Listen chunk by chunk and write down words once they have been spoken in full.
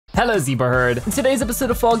Hello Zebra Herd. In today's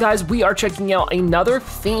episode of Fall Guys, we are checking out another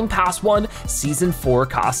Fame Pass 1 Season 4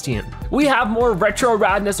 costume. We have more retro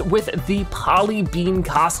radness with the Polybean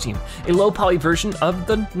costume, a low poly version of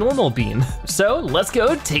the normal bean. So let's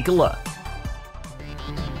go take a look.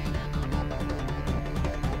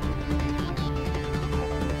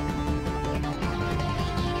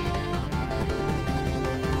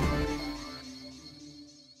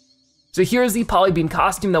 So here's the Polybean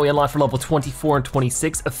costume that we unlocked for level 24 and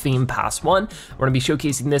 26 of Fame Pass 1. We're gonna be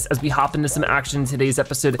showcasing this as we hop into some action in today's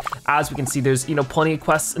episode. As we can see, there's plenty of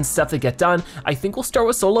quests and stuff that get done. I think we'll start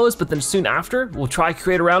with solos, but then soon after, we'll try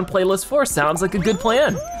create a round playlist 4. Sounds like a good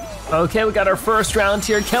plan. Okay, we got our first round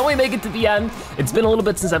here. Can we make it to the end? It's been a little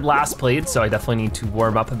bit since I've last played, so I definitely need to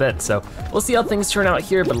warm up a bit. So we'll see how things turn out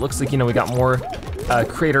here, but it looks like, we got more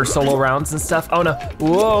creator solo rounds and stuff. Oh no,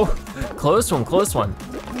 whoa, close one, close one.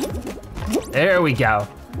 There we go.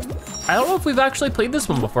 I don't know if we've actually played this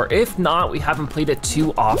one before. If not, we haven't played it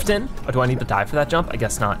too often. Oh, do I need to die for that jump? I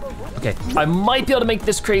guess not. Okay, I might be able to make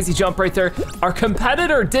this crazy jump right there. Our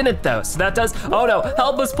competitor didn't though, so that does, oh no,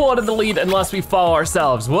 help us pull into the lead unless we fall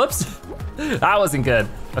ourselves. Whoops, that wasn't good.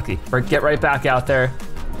 Okay, get right back out there.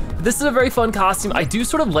 This is a very fun costume. I do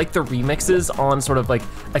sort of like the remixes on sort of like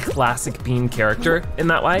a classic Bean character in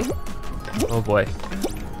that way. Oh boy,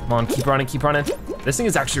 come on, keep running, keep running. This thing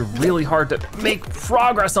is actually really hard to make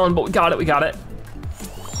progress on, but we got it, we got it.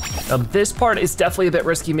 Now this part is definitely a bit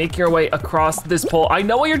risky, making our way across this pole. I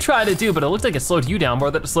know what you're trying to do, but it looked like it slowed you down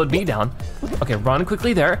more than it slowed me down. Okay, run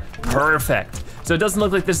quickly there, perfect. So it doesn't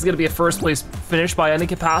look like this is gonna be a first place finish by any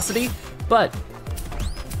capacity, but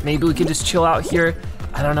maybe we can just chill out here.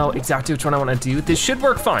 I don't know exactly which one I wanna do. This should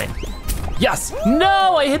work fine. Yes,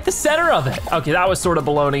 no, I hit the center of it. Okay, that was sort of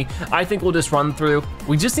baloney. I think we'll just run through.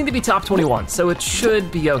 We just need to be top 21, so it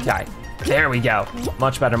should be okay. There we go,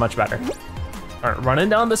 much better, much better. All right, running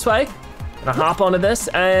down this way. Gonna hop onto this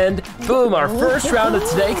and boom, our first round of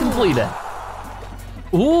today completed.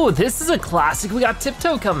 Ooh, this is a classic. We got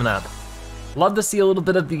Tiptoe coming up. Love to see a little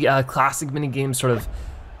bit of the classic mini games sort of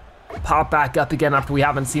pop back up again after we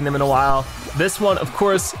haven't seen them in a while. This one, of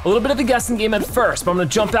course, a little bit of a guessing game at first, but I'm gonna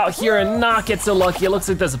jump out here and not get so lucky. It looks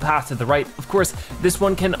like there's a path to the right. Of course, this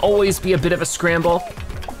one can always be a bit of a scramble.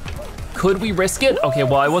 Could we risk it? Okay,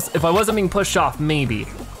 well, if I wasn't being pushed off, maybe.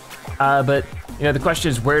 But the question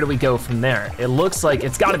is, where do we go from there? It looks like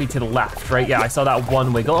it's gotta be to the left, right? Yeah, I saw that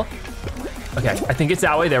one wiggle. Okay, I think it's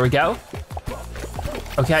that way, there we go.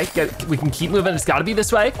 Okay, we can keep moving, it's gotta be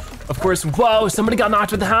this way. Of course, whoa, somebody got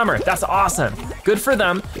knocked with the hammer. That's awesome, good for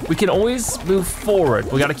them. We can always move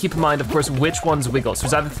forward. We gotta keep in mind, of course, which ones wiggle. So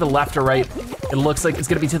it's either to the left or right. It looks like it's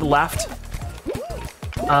gonna be to the left.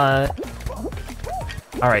 All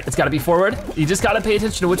right, it's gotta be forward. You just gotta pay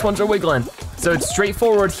attention to which ones are wiggling. So it's straight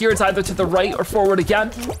forward here, it's either to the right or forward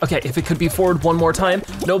again. Okay, if it could be forward one more time.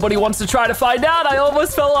 Nobody wants to try to find out. I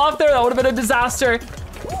almost fell off there, that would've been a disaster.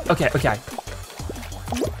 Okay, okay.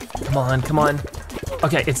 Come on, come on.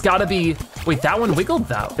 Okay, it's gotta be, wait, that one wiggled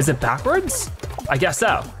though. Is it backwards? I guess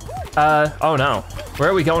so. Oh no. Where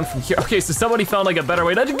are we going from here? Okay, so somebody found like a better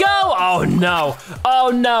way to go. Oh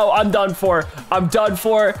no, I'm done for. I'm done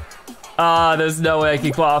for. There's no way I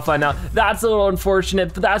can qualify now. That's a little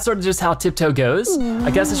unfortunate, but that's sort of just how Tiptoe goes. I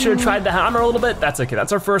guess I should have tried the hammer a little bit. That's okay,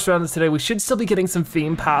 that's our first round of today. We should still be getting some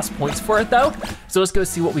Fame Pass points for it though. So let's go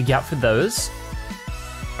see what we get for those.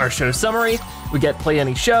 Our show summary, we get play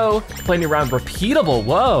any show, play any round repeatable,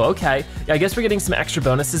 whoa, okay. Yeah, I guess we're getting some extra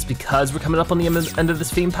bonuses because we're coming up on the end of this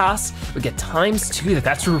Fame Pass. We get ×2,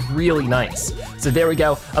 that's really nice. So there we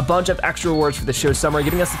go, a bunch of extra rewards for the show summary,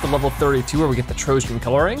 getting us at the level 32 where we get the Trojan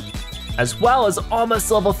coloring, as well as almost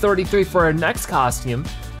level 33 for our next costume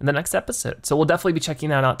in the next episode. So we'll definitely be checking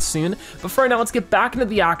that out soon. But for right now, let's get back into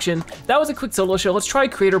the action. That was a quick solo show. Let's try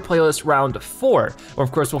creator playlist round 4. Or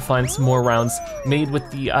of course, we'll find some more rounds made with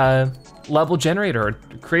the level generator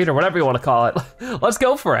or creator, whatever you wanna call it. Let's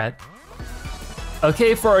go for it.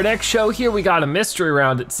 Okay, for our next show here, we got a mystery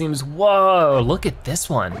round, it seems. Whoa, look at this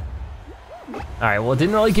one. All right, well, it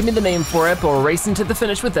didn't really give me the name for it, but we're racing to the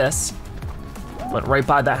finish with this. Went right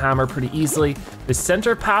by that hammer pretty easily. The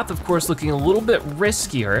center path, of course, looking a little bit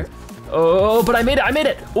riskier. Oh, but I made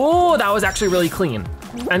it. Oh, that was actually really clean.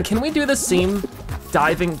 And can we do the same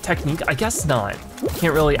diving technique? I guess not.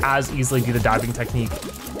 Can't really as easily do the diving technique.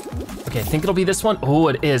 Okay, I think it'll be this one. Oh,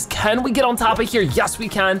 it is. Can we get on top of here? Yes, we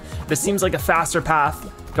can. This seems like a faster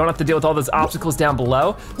path. Don't have to deal with all those obstacles down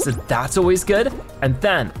below, so that's always good. And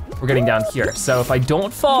then we're getting down here. So if I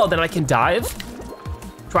don't fall, then I can dive.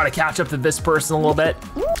 Try to catch up to this person a little bit.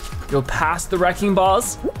 Go past the wrecking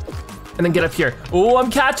balls, and then get up here. Oh, I'm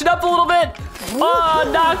catching up a little bit. Oh,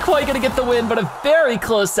 not quite gonna get the win, but a very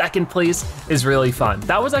close second place is really fun.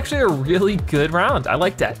 That was actually a really good round. I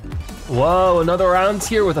liked it. Whoa, another round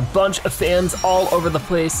here with a bunch of fans all over the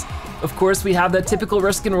place. Of course, we have that typical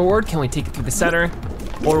risk and reward. Can we take it through the center?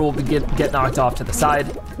 Or will we get knocked off to the side?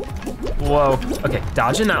 Whoa, okay,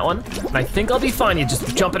 dodging that one. And I think I'll be fine, you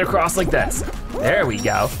just jump it across like this. There we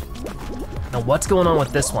go. Now what's going on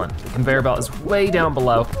with this one? The conveyor belt is way down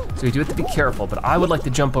below, so we do have to be careful, but I would like to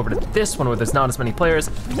jump over to this one where there's not as many players.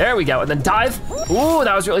 There we go, and then dive. Ooh,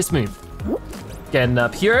 that was really smooth. Getting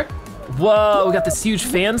up here. Whoa, we got this huge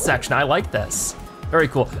fan section. I like this. Very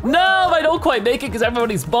cool. No, I don't quite make it because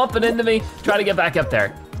everybody's bumping into me. Try to get back up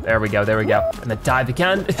there. There we go, there we go. And then dive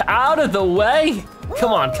again. Out of the way.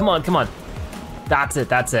 Come on, come on, come on. That's it,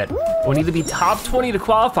 that's it. We need to be top 20 to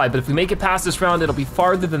qualify, but if we make it past this round, it'll be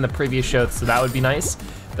farther than the previous show, so that would be nice.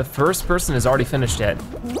 The first person has already finished it.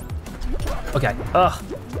 Okay,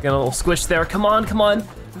 getting a little squish there. Come on, come on.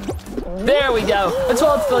 There we go. The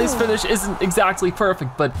 12th place finish isn't exactly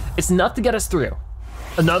perfect, but it's enough to get us through.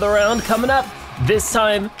 Another round coming up. This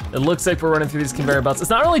time, it looks like we're running through these conveyor belts. It's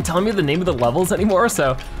not really telling me the name of the levels anymore,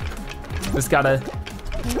 so just gotta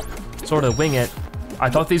sort of wing it. I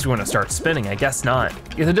thought these were gonna start spinning, I guess not.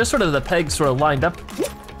 Yeah, they're just sort of the pegs sort of lined up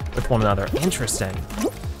with one another. Interesting.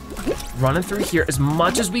 Running through here as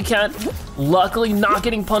much as we can. Luckily not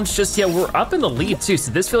getting punched just yet. We're up in the lead too,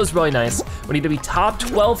 so this feels really nice. We need to be top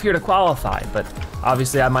 12 here to qualify, but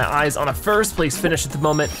obviously I have my eyes on a first place finish at the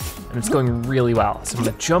moment, and it's going really well. So I'm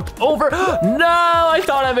gonna jump over. No, I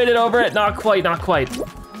thought I made it over it. Not quite, not quite.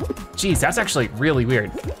 Geez, that's actually really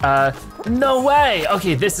weird. No way.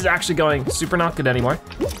 Okay, this is actually going super not good anymore.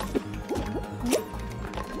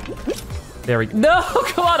 There we go. No,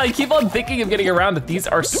 come on, I keep on thinking of getting around it. These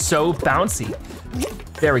are so bouncy.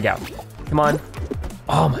 There we go, come on.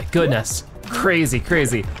 Oh my goodness, crazy,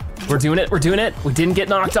 crazy. We're doing it, we're doing it. We didn't get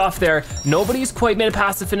knocked off there. Nobody's quite made it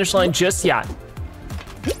past the finish line just yet.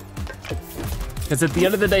 Because at the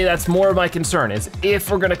end of the day, that's more of my concern, is if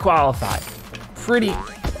we're gonna qualify. Pretty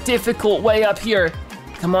difficult way up here.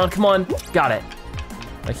 Come on, come on, got it.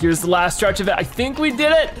 Here's the last stretch of it. I think we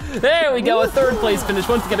did it. There we go, a third place finish.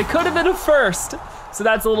 Once again, it could have been a first, so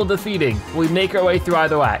that's a little defeating. We make our way through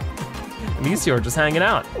either way. And these two are just hanging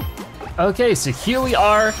out. Okay, so here we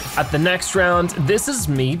are at the next round. This is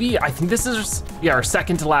maybe, I think this is, yeah, our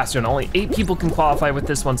second to last round. Only 8 people can qualify with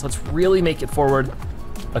this one, so let's really make it forward.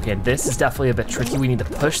 Okay, this is definitely a bit tricky. We need to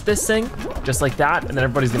push this thing, just like that, and then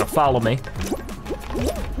everybody's gonna follow me.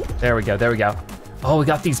 There we go, there we go. Oh, we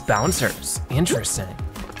got these bouncers, interesting.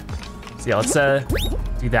 So yeah, let's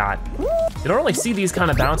do that. You don't really see these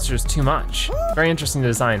kind of bouncers too much. Very interesting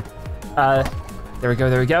design. There we go,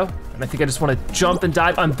 there we go. And I think I just wanna jump and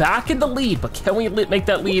dive. I'm back in the lead, but can we make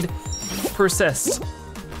that lead persist?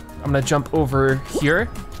 I'm gonna jump over here.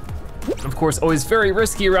 Of course, always very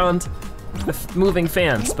risky around the moving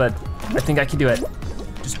fans, but I think I can do it.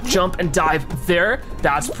 Just jump and dive there.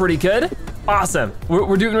 That's pretty good. Awesome,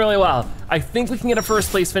 we're doing really well. I think we can get a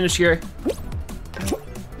first place finish here.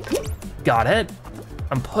 Got it.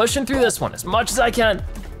 I'm pushing through this one as much as I can.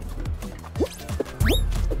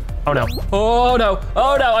 Oh no, oh no,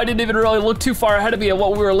 oh no, I didn't even really look too far ahead of me at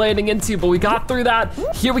what we were landing into, but we got through that.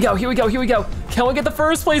 Here we go, here we go, here we go. Can we get the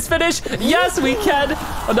first place finish? Yes, we can.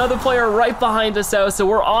 Another player right behind us though, so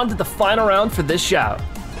we're on to the final round for this show.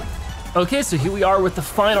 Okay, so here we are with the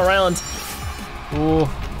final round. Ooh.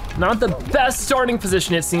 Not the best starting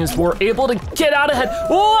position, it seems. We're able to get out ahead.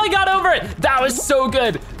 Oh, I got over it. That was so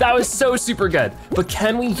good. That was so super good. But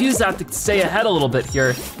can we use that to stay ahead a little bit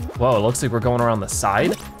here? Whoa, it looks like we're going around the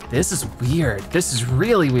side. This is weird. This is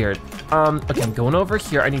really weird. Okay, I'm going over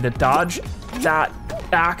here. I need to dodge that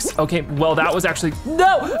axe. Okay, well, that was actually,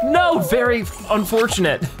 no, very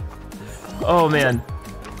unfortunate. Oh man.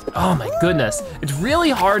 Oh my goodness. It's really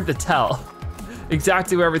hard to tell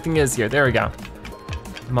exactly where everything is here. There we go.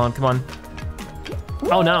 Come on, come on.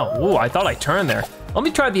 Oh no, ooh, I thought I turned there. Let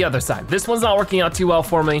me try the other side. This one's not working out too well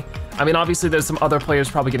for me. I mean, obviously there's some other players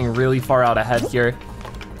probably getting really far out ahead here.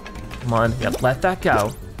 Come on, yep, let that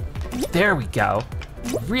go. There we go.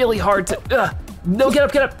 Really hard to, no,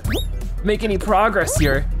 get up. Make any progress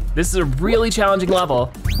here. This is a really challenging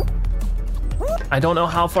level. I don't know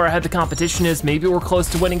how far ahead the competition is. Maybe we're close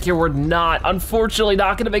to winning here. We're not, unfortunately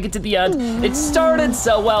not gonna make it to the end. It started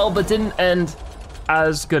so well, but didn't end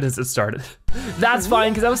as good as it started. That's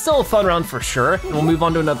fine, because that was still a fun round for sure. And we'll move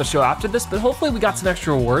on to another show after this, but hopefully we got some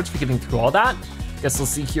extra rewards for getting through all that. Guess we'll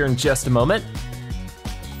see here in just a moment.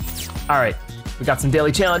 All right, we got some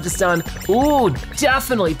daily challenges done. Ooh,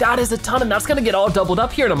 definitely, that is a ton, and that's gonna get all doubled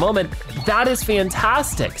up here in a moment. That is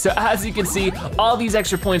fantastic. So as you can see, all these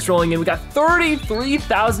extra points rolling in. We got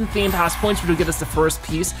 33,000 Fame Pass points, which will get us the first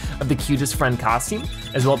piece of the cutest friend costume,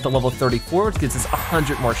 as well up to level 34, which gets us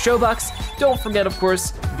 100 more show bucks. Don't forget, of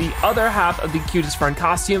course, the other half of the cutest friend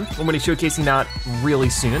costume. We're gonna be showcasing that really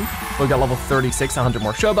soon. We got level 36, 100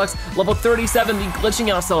 more show bucks. Level 37, the glitching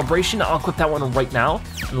out celebration. I'll equip that one right now.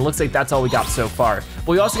 And it looks like that's all we got so far.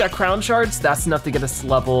 But we also got crown shards. That's enough to get us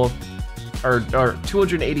level, or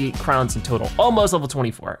 288 crowns in total, almost level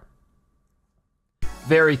 24.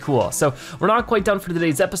 Very cool. So we're not quite done for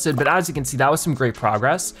today's episode, but as you can see, that was some great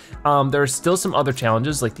progress. There are still some other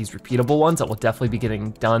challenges, like these repeatable ones that will definitely be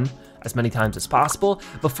getting done as many times as possible.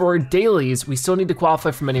 But for our dailies, we still need to qualify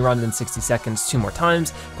for any run in 60 seconds 2 more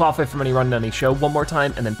times, qualify for any run in any show 1 more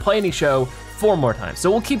time, and then play any show 4 more times. So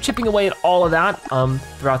we'll keep chipping away at all of that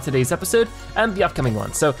throughout today's episode and the upcoming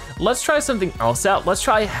ones. So let's try something else out. Let's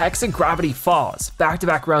try Hexagravity Falls,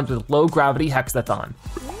 back-to-back rounds with low gravity hexathon.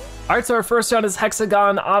 All right, so our first round is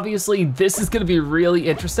Hexagon. Obviously, this is gonna be really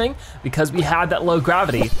interesting because we had that low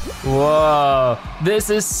gravity. Whoa, this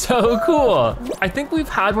is so cool. I think we've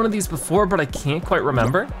had one of these before, but I can't quite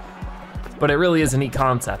remember. But it really is a neat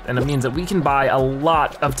concept, and it means that we can buy a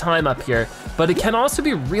lot of time up here, but it can also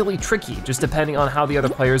be really tricky, just depending on how the other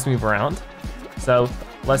players move around. So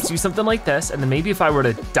let's do something like this, and then maybe if I were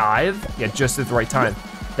to dive, just at the right time,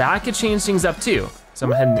 that could change things up too. So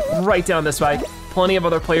I'm heading right down this way. Plenty of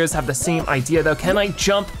other players have the same idea though. Can I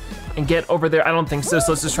jump and get over there? I don't think so,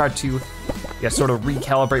 so let's just try to sort of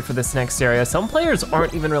recalibrate for this next area. Some players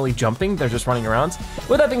aren't even really jumping, they're just running around.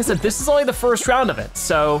 With that being said, this is only the first round of it,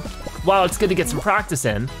 so while it's good to get some practice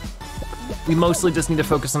in, we mostly just need to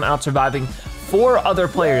focus on out-surviving 4 other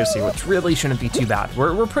players here, which really shouldn't be too bad.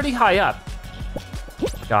 We're pretty high up.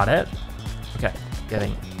 Got it. Okay,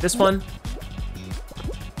 getting this one.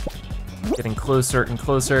 Getting closer and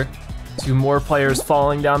closer to more players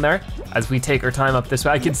falling down there as we take our time up this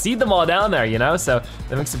way. I can see them all down there, you know? So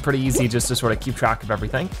that makes it pretty easy just to sort of keep track of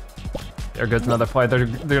everything. There goes another player. They're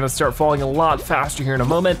gonna start falling a lot faster here in a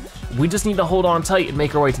moment. We just need to hold on tight and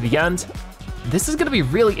make our way to the end. This is gonna be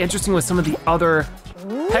really interesting with some of the other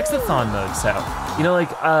hexathon modes, so. You know, like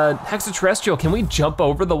hexaterrestrial, can we jump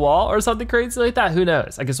over the wall or something crazy like that? Who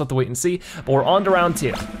knows? I guess we'll have to wait and see, but we're on to round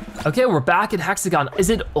 2. Okay, we're back at Hexagon.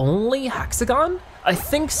 Is it only Hexagon? I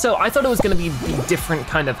think so. I thought it was gonna be the different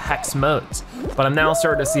kind of hex modes, but I'm now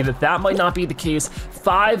starting to see that that might not be the case.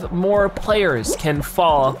 5 more players can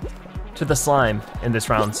fall to the slime in this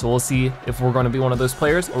round, so we'll see if we're gonna be one of those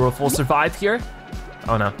players or if we'll survive here.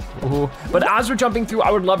 Oh no. Ooh. But as we're jumping through,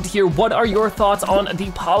 I would love to hear what are your thoughts on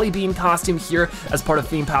the Polybean costume here as part of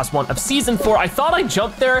Fame Pass 1 of Season 4. I thought I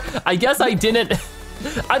jumped there, I guess I didn't.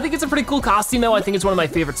 I think it's a pretty cool costume though. I think it's one of my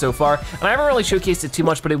favorites so far. And I haven't really showcased it too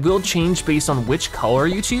much, but it will change based on which color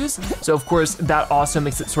you choose. So of course, that also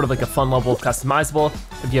makes it sort of like a fun level of customizable.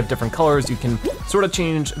 If you have different colors, you can sort of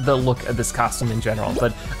change the look of this costume in general.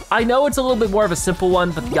 But I know it's a little bit more of a simple one,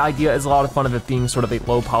 but the idea is a lot of fun of it being sort of a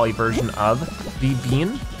low poly version of the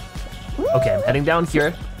bean. Okay, I'm heading down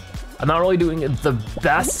here. I'm not really doing the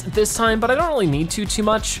best this time, but I don't really need to too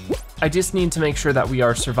much. I just need to make sure that we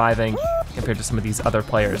are surviving compared to some of these other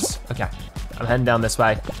players. Okay, I'm heading down this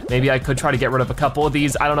way. Maybe I could try to get rid of a couple of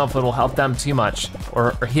these. I don't know if it'll help them too much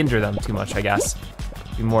or hinder them too much, I guess.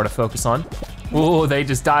 Be more to focus on. Ooh, they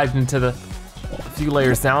just dived into the few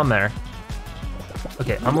layers down there.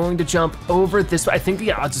 Okay, I'm going to jump over this way. I think,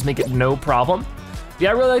 yeah, I'll just make it no problem. Yeah,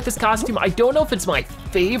 I really like this costume. I don't know if it's my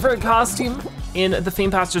favorite costume in the Fame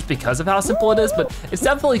Pass just because of how simple it is, but it's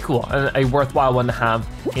definitely cool and a worthwhile one to have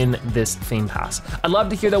in this Fame Pass. I'd love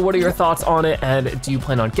to hear though, what are your thoughts on it, and do you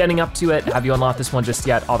plan on getting up to it? Have you unlocked this one just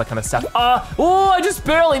yet? All that kind of stuff. Oh, I just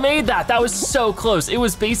barely made that. That was so close. It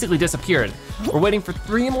was basically disappeared. We're waiting for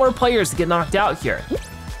 3 more players to get knocked out here.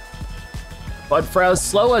 But for as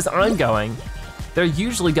slow as I'm going, they're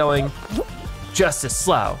usually going just as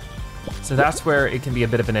slow. So that's where it can be a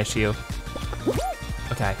bit of an issue.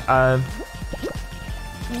 Okay,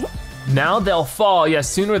 now they'll fall, yes,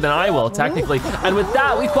 sooner than I will, technically. And with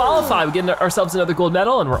that, we qualify. We get ourselves another gold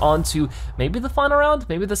medal, and we're on to maybe the final round,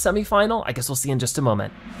 maybe the semifinal. I guess we'll see in just a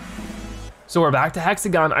moment. So we're back to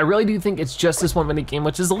Hexagon. I really do think it's just this one mini game,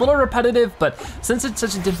 which is a little repetitive, but since it's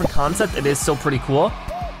such a different concept, it is still pretty cool.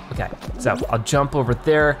 Okay, so I'll jump over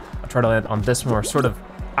there. I'll try to land on this one. We're sort of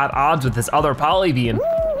at odds with this other Polybean.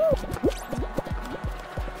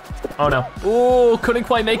 Oh no, ooh, couldn't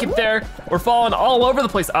quite make it there. We're falling all over the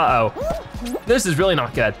place, uh-oh. This is really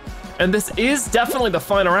not good. And this is definitely the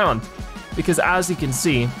final round because as you can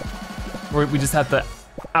see, we just have to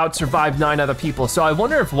out-survive 9 other people. So I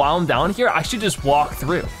wonder if while I'm down here, I should just walk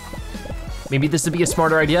through. Maybe this would be a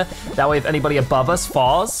smarter idea. That way if anybody above us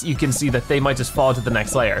falls, you can see that they might just fall to the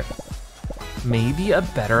next layer. Maybe a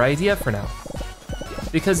better idea for now.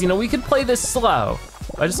 Because, you know, we could play this slow.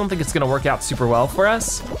 I just don't think it's gonna work out super well for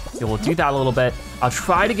us. So we'll do that a little bit. I'll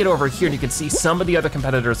try to get over here and you can see some of the other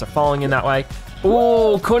competitors are falling in that way.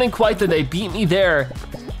 Oh, couldn't quite, though, they beat me there.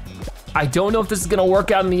 I don't know if this is gonna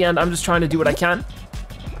work out in the end. I'm just trying to do what I can.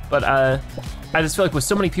 But I just feel like with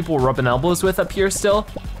so many people we're rubbing elbows with up here still,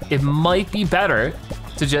 it might be better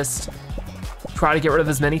to just try to get rid of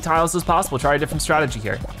as many tiles as possible, try a different strategy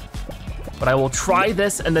here. But I will try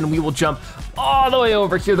this and then we will jump all the way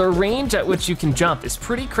over here. The range at which you can jump is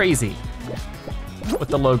pretty crazy with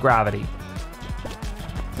the low gravity.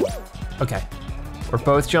 Okay, we're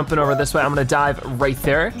both jumping over this way. I'm gonna dive right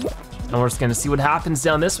there and we're just gonna see what happens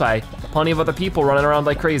down this way. Plenty of other people running around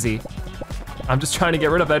like crazy. I'm just trying to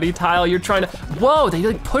get rid of any tile you're trying to, whoa, they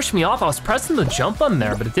like pushed me off. I was pressing the jump button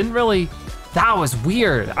there, but it didn't really, that was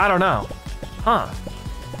weird. I don't know, huh?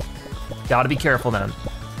 Gotta be careful then.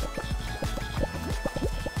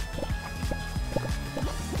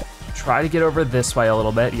 Try to get over this way a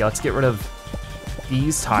little bit. Yeah, let's get rid of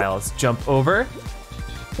these tiles. Jump over.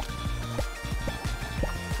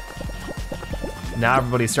 Now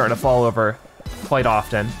everybody's starting to fall over quite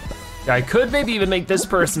often. I could maybe even make this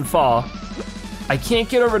person fall. I can't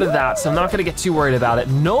get over to that, so I'm not gonna get too worried about it.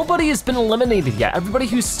 Nobody has been eliminated yet. Everybody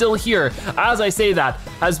who's still here, as I say that,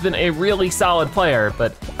 has been a really solid player,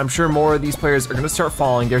 but I'm sure more of these players are gonna start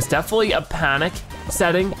falling. There's definitely a panic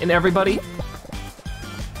setting in everybody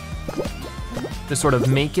to sort of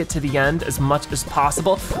make it to the end as much as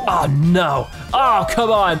possible. Oh no, oh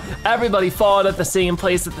come on. Everybody falling at the same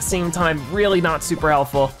place at the same time, really not super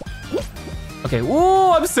helpful. Okay,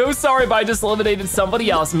 ooh, I'm so sorry, but I just eliminated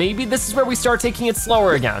somebody else. Maybe this is where we start taking it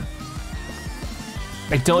slower again.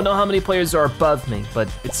 I don't know how many players are above me, but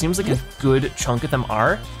it seems like a good chunk of them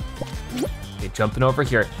are. Okay, jumping over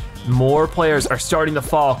here. More players are starting to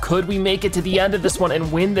fall. Could we make it to the end of this one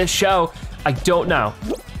and win this show? I don't know,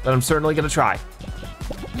 but I'm certainly gonna try.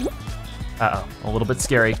 Uh-oh, a little bit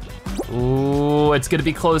scary. Ooh, it's gonna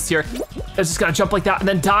be close here. I just gotta jump like that and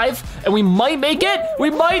then dive, and we might make it, we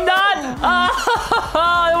might not.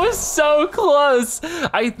 Ah, it was so close.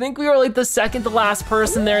 I think we were like the second to last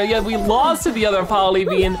person there. Yeah, we lost to the other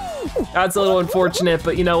Polybean. That's a little unfortunate,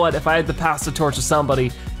 but you know what? If I had to pass the torch to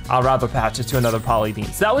somebody, I'll rather patch it to another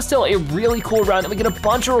Polybean. So that was still a really cool run, and we get a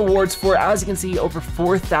bunch of rewards for it. As you can see, over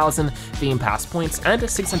 4,000 Fame Pass points and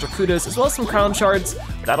 600 kudos, as well as some crown shards.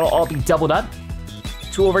 That'll all be doubled up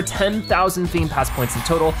to over 10,000 Fame Pass points in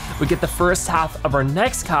total. We get the first half of our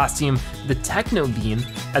next costume, the Techno Bean,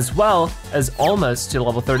 as well as almost to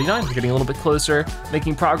level 39. We're getting a little bit closer,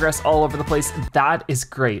 making progress all over the place. That is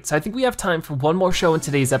great. So I think we have time for one more show in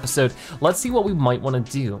today's episode. Let's see what we might wanna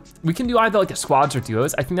do. We can do either like a squads or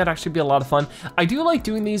duos. I think that'd actually be a lot of fun. I do like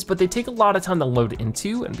doing these, but they take a lot of time to load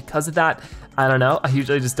into, and because of that, I don't know, I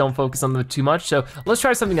usually just don't focus on them too much. So let's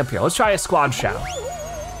try something up here. Let's try a squad show.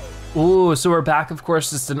 Ooh, so we're back, of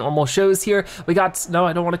course, just to normal shows here. We got, no,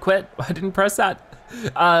 I don't wanna quit. I didn't press that.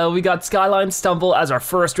 We got Skyline Stumble as our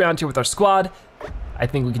first round here with our squad. I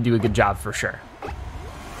think we can do a good job for sure.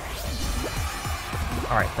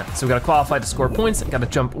 All right then, so we gotta qualify to score points. Gotta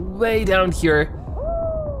jump way down here,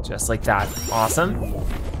 just like that, awesome.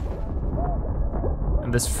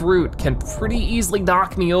 And this fruit can pretty easily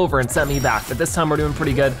knock me over and set me back, but this time we're doing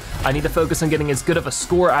pretty good. I need to focus on getting as good of a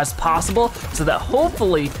score as possible so that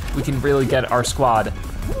hopefully we can really get our squad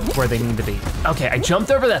where they need to be. Okay, I jumped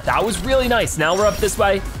over that. That was really nice. Now we're up this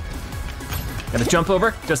way. Gonna jump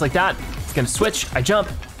over, just like that. It's gonna switch, I jump,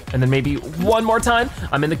 and then maybe one more time,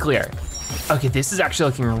 I'm in the clear. Okay, this is actually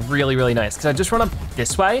looking really, really nice, because I just run up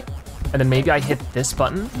this way, and then maybe I hit this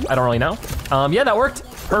button. I don't really know. Yeah, that worked.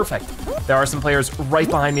 Perfect. There are some players right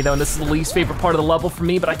behind me though, and this is the least favorite part of the level for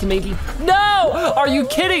me, but I can maybe, no! Are you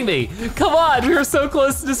kidding me? Come on, we were so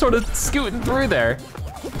close to just sort of scooting through there.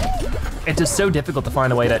 It's just so difficult to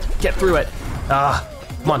find a way to get through it.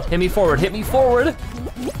 Come on, hit me forward.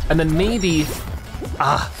 And then maybe,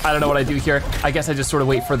 I don't know what I do here. I guess I just sort of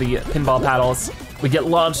wait for the pinball paddles. We get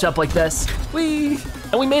launched up like this.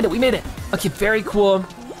 And we made it. Okay, very cool.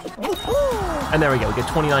 And there we go, we get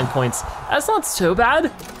 29 points. That's not so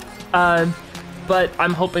bad, but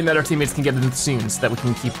I'm hoping that our teammates can get in soon so that we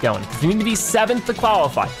can keep going. We need to be 7th to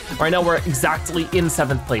qualify. Right now we're exactly in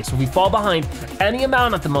 7th place. If we fall behind any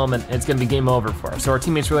amount at the moment, it's gonna be game over for us. So our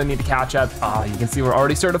teammates really need to catch up. You can see we're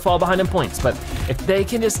already starting to fall behind in points, but if they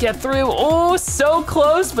can just get through, oh, so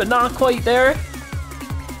close, but not quite there.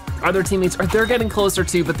 Other teammates, they're getting closer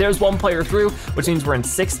too, but there's one player through, which means we're in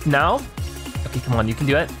 6th now. Okay, come on, you can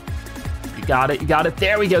do it. You got it, you got it.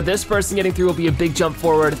 There we go. This person getting through will be a big jump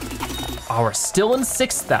forward. Oh, we're still in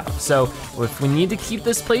 6th though. So if we need to keep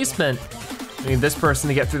this placement, we need this person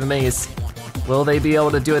to get through the maze. Will they be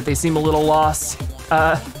able to do it? They seem a little lost.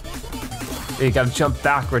 They gotta jump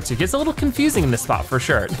backwards. It gets a little confusing in this spot for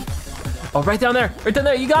sure. Oh, right down there,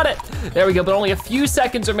 you got it. There we go, but only a few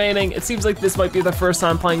seconds remaining. It seems like this might be the first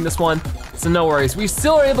time playing this one, so no worries. We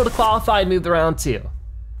still are able to qualify and move the round 2.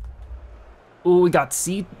 Ooh, we got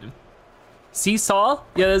Seesaw?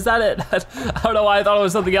 Yeah, is that it? I don't know why I thought it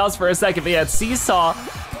was something else for a second, but yeah, it's Seesaw.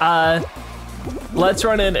 Let's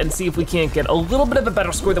run in and see if we can't get a little bit of a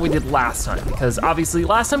better score than we did last time, because obviously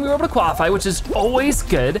last time we were able to qualify, which is always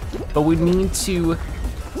good, but we need to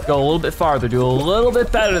go a little bit farther, do a little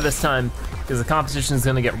bit better this time, because the competition is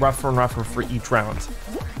gonna get rougher and rougher for each round.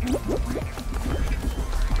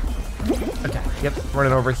 Okay, yep,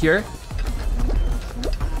 running over here.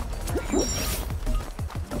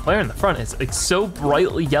 The player in the front is like so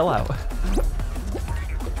brightly yellow.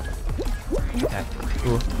 Okay,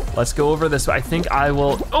 ooh, let's go over this. I think I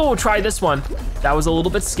will, try this one. That was a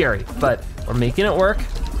little bit scary, but we're making it work.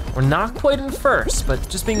 We're not quite in first, but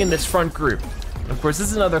just being in this front group. Of course, this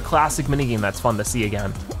is another classic minigame that's fun to see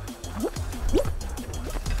again.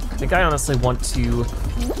 I think I honestly want to,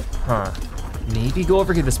 maybe go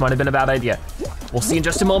over here. This might have been a bad idea. We'll see in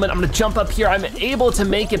just a moment. I'm gonna jump up here. I'm able to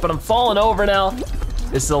make it, but I'm falling over now.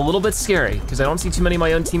 This is a little bit scary because I don't see too many of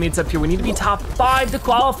my own teammates up here. We need to be top 5 to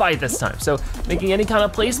qualify this time. So making any kind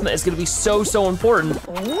of placement is gonna be so important.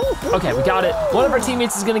 Okay, we got it. One of our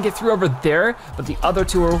teammates is gonna get through over there, but the other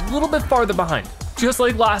 2 are a little bit farther behind. Just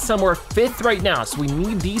like last time, we're 5th right now, so we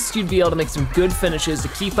need these 2 to be able to make some good finishes to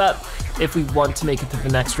keep up if we want to make it to the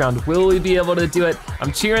next round. Will we be able to do it?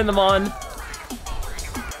 I'm cheering them on.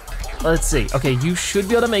 Let's see. Okay, you should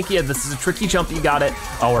be able to make it. This is a tricky jump, you got it.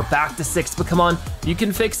 Oh, we're back to 6th, but come on, you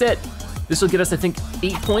can fix it. This will get us, I think,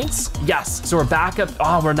 8 points. Yes, so we're back up.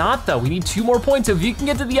 Oh, we're not though. We need 2 more points. So if you can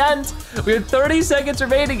get to the end, we have 30 seconds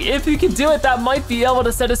remaining. If you can do it, that might be able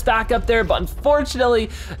to set us back up there, but unfortunately,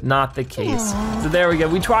 not the case. So there we go,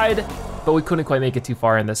 we tried, but we couldn't quite make it too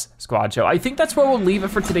far in this squad show. I think that's where we'll leave it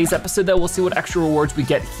for today's episode though. We'll see what extra rewards we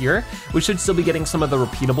get here. We should still be getting some of the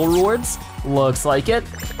repeatable rewards. Looks like it,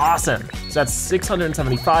 awesome. So that's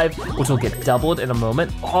 675, which will get doubled in a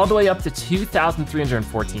moment, all the way up to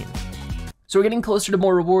 2,314. So we're getting closer to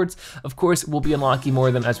more rewards. Of course, we'll be unlocking more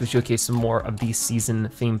of them as we showcase some more of these season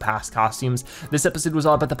Fame Pass costumes. This episode was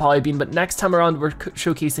all about the Polybean, but next time around, we're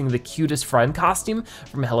showcasing the cutest friend costume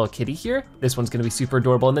from Hello Kitty here. This one's gonna be super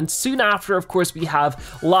adorable. And then soon after, of course, we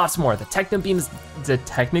have lots more. The Technobeam is the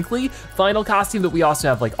technically final costume, but we also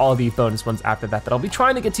have like all the bonus ones after that I'll be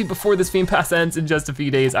trying to get to before this Fame Pass ends in just a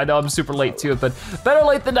few days. I know I'm super late to it, but better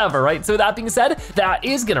late than never, right? So that being said, that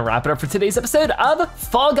is gonna wrap it up for today's episode of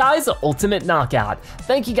Fall Guys Ultimate Knockout.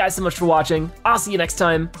 Thank you guys so much for watching. I'll see you next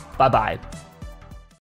time. Bye-bye.